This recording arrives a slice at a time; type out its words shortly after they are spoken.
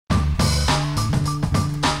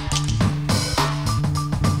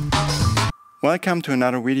Welcome to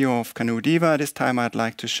another video of CANoe.DiVa. This time I'd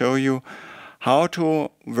like to show you how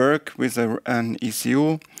to work with an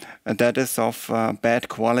ECU that is of bad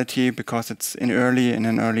quality because it's in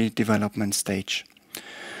an early development stage.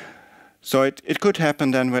 So it could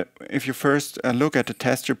happen then if you first look at the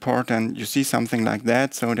test report and you see something like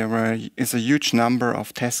that. So there is a huge number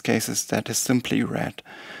of test cases that is simply red.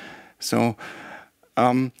 So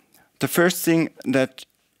the first thing that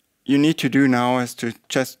you need to do now is to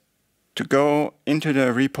go into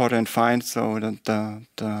the report and find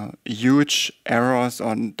the huge errors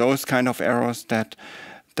or those kind of errors that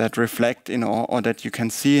reflect in all, or that you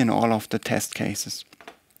can see in all of the test cases.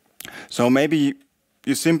 So maybe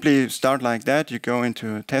you simply start like that. You go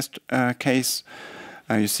into a test case.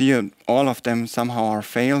 You see all of them somehow are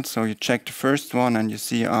failed. So you check the first one and you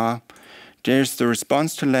see there's the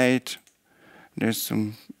response too late. There's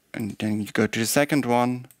some, and then you go to the second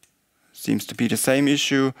one. Seems to be the same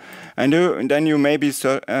issue, and then you maybe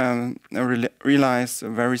realize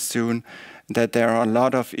very soon that there are a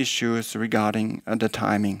lot of issues regarding the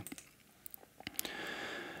timing.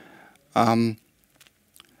 So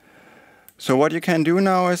what you can do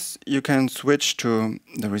now is you can switch to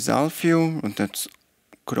the result view. That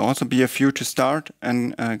could also be a view to start,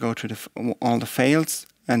 and go to all the fails,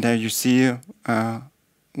 and there you see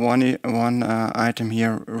one item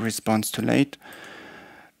here, response too late.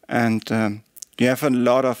 And you have a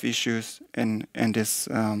lot of issues in this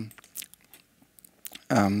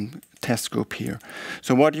test group here.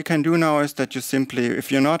 So what you can do now is that you simply,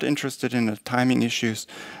 if you're not interested in the timing issues,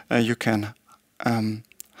 you can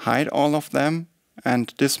hide all of them.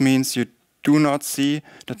 And this means you do not see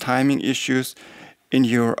the timing issues in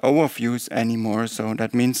your overviews anymore. So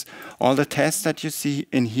that means all the tests that you see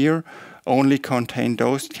in here only contain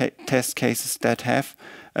those test cases that have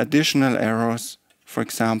additional errors. For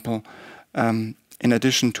example, in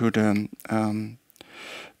addition to the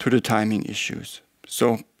timing issues.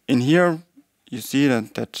 So in here, you see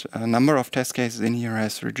that a number of test cases in here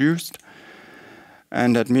has reduced,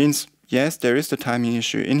 and that means yes, there is the timing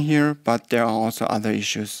issue in here, but there are also other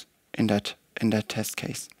issues in that test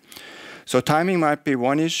case. So timing might be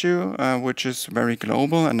one issue, which is very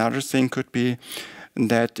global. Another thing could be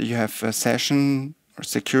that you have a session or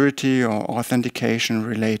security or authentication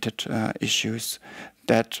related issues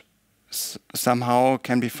that somehow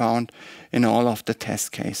can be found in all of the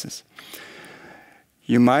test cases.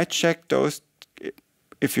 You might check those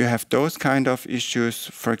if you have those kind of issues,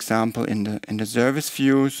 for example, in the service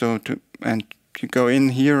view. And you go in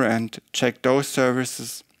here and check those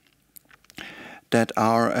services that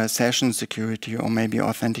are session security or maybe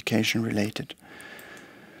authentication related.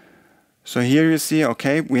 So here you see,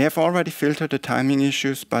 okay, we have already filtered the timing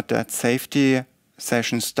issues, but that safety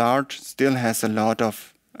session start still has a lot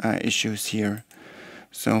of issues here.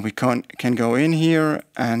 So we can go in here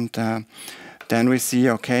and then we see,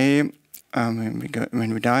 okay,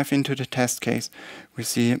 when we dive into the test case, we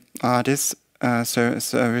see this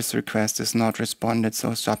service request is not responded,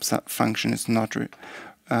 so sub-function is not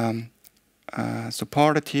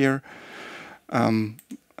supported here.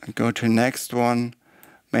 Go to the next one.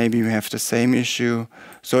 Maybe we have the same issue.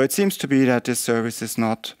 So it seems to be that this service is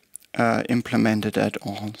not implemented at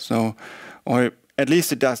all. So, or at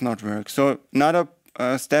least it does not work. So another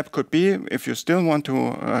step could be, if you still want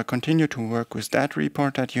to continue to work with that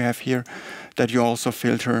report that you have here, that you also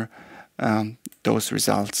filter those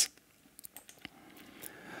results.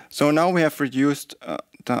 So now we have reduced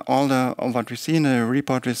all what we see in the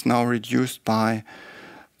report is now reduced by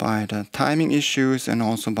the timing issues and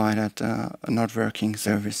also by that not working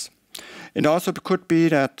service. It also could be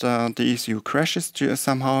that the ECU crashes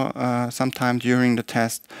sometime during the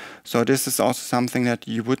test. So this is also something that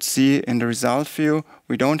you would see in the result view.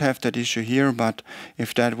 We don't have that issue here, but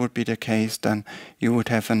if that would be the case, then you would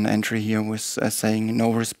have an entry here with saying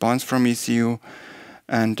no response from ECU.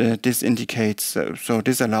 And this indicates, so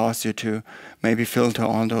this allows you to maybe filter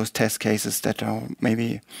all those test cases that are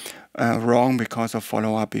maybe wrong because of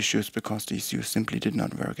follow-up issues, because the ECU simply did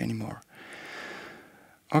not work anymore.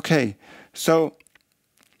 Okay, so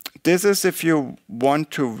this is if you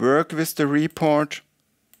want to work with the report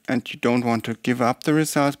and you don't want to give up the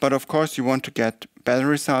results, but of course you want to get better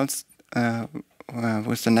results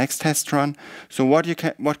with the next test run. So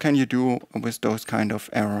what can you do with those kind of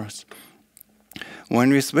errors? When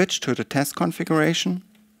we switch to the test configuration,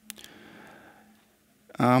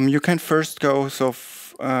 you can first go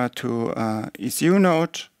to ECU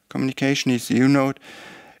node, communication ECU node.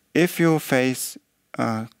 If you face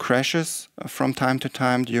crashes from time to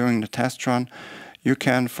time during the test run, you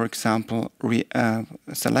can, for example,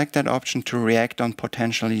 select that option to react on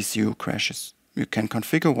potential ECU crashes. you can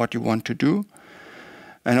configure what you want to do,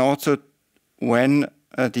 and also when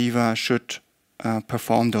DiVa should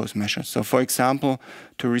perform those measures. So for example,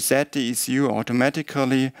 to reset the ECU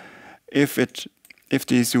automatically if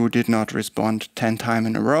the ECU did not respond 10 times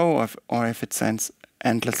in a row, or if it sends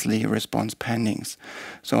endlessly response pendings.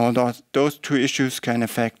 So all those two issues can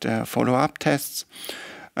affect follow-up tests.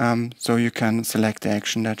 So you can select the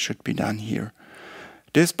action that should be done here.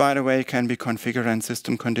 This, by the way, can be configured in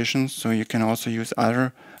system conditions, so you can also use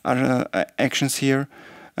other actions here.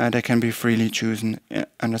 They can be freely chosen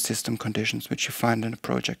under system conditions, which you find in the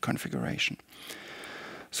project configuration.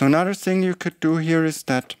 So another thing you could do here is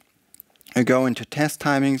that you go into test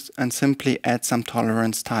timings and simply add some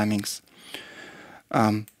tolerance timings.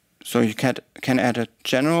 So you can add a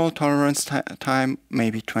general tolerance time,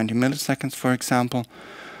 maybe 20 milliseconds, for example,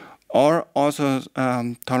 or also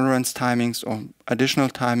tolerance timings or additional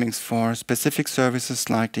timings for specific services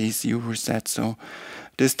like the ECU reset. So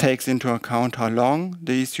this takes into account how long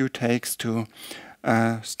the ECU takes to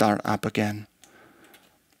start up again.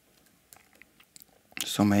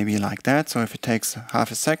 So maybe like that. So if it takes half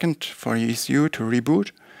a second for the ECU to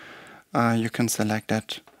reboot, you can select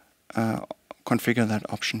that, configure that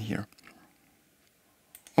option here.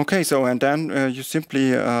 Okay, so and then you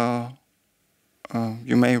simply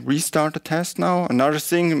you may restart the test now. Another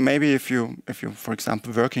thing, maybe if you for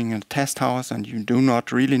example working in a test house and you do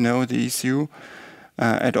not really know the ECU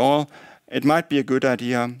at all, it might be a good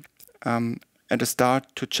idea at the start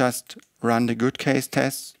to just run the good case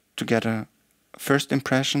tests to get a first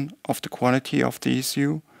impression of the quality of the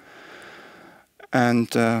ECU.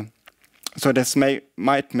 And so this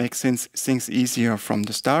might make things easier from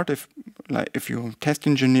the start if you're a test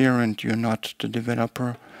engineer and you're not the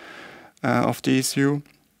developer of the ECU.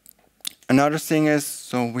 Another thing is,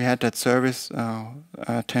 so we had that service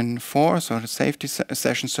 10.4, so the safety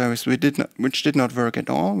session service, which did not work at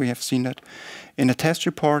all. We have seen that in the test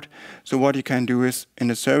report. So what you can do is in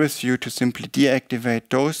the service view to simply deactivate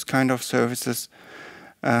those kind of services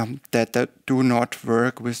that do not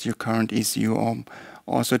work with your current ECU, or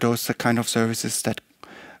also those kind of services that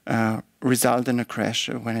result in a crash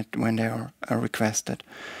when they are requested.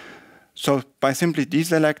 So by simply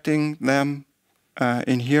deselecting them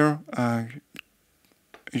in here,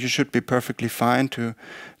 you should be perfectly fine to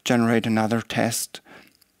generate another test.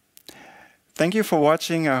 Thank you for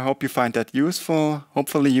watching. I hope you find that useful.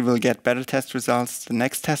 Hopefully you will get better test results the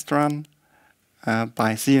next test run.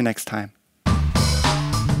 Bye. See you next time.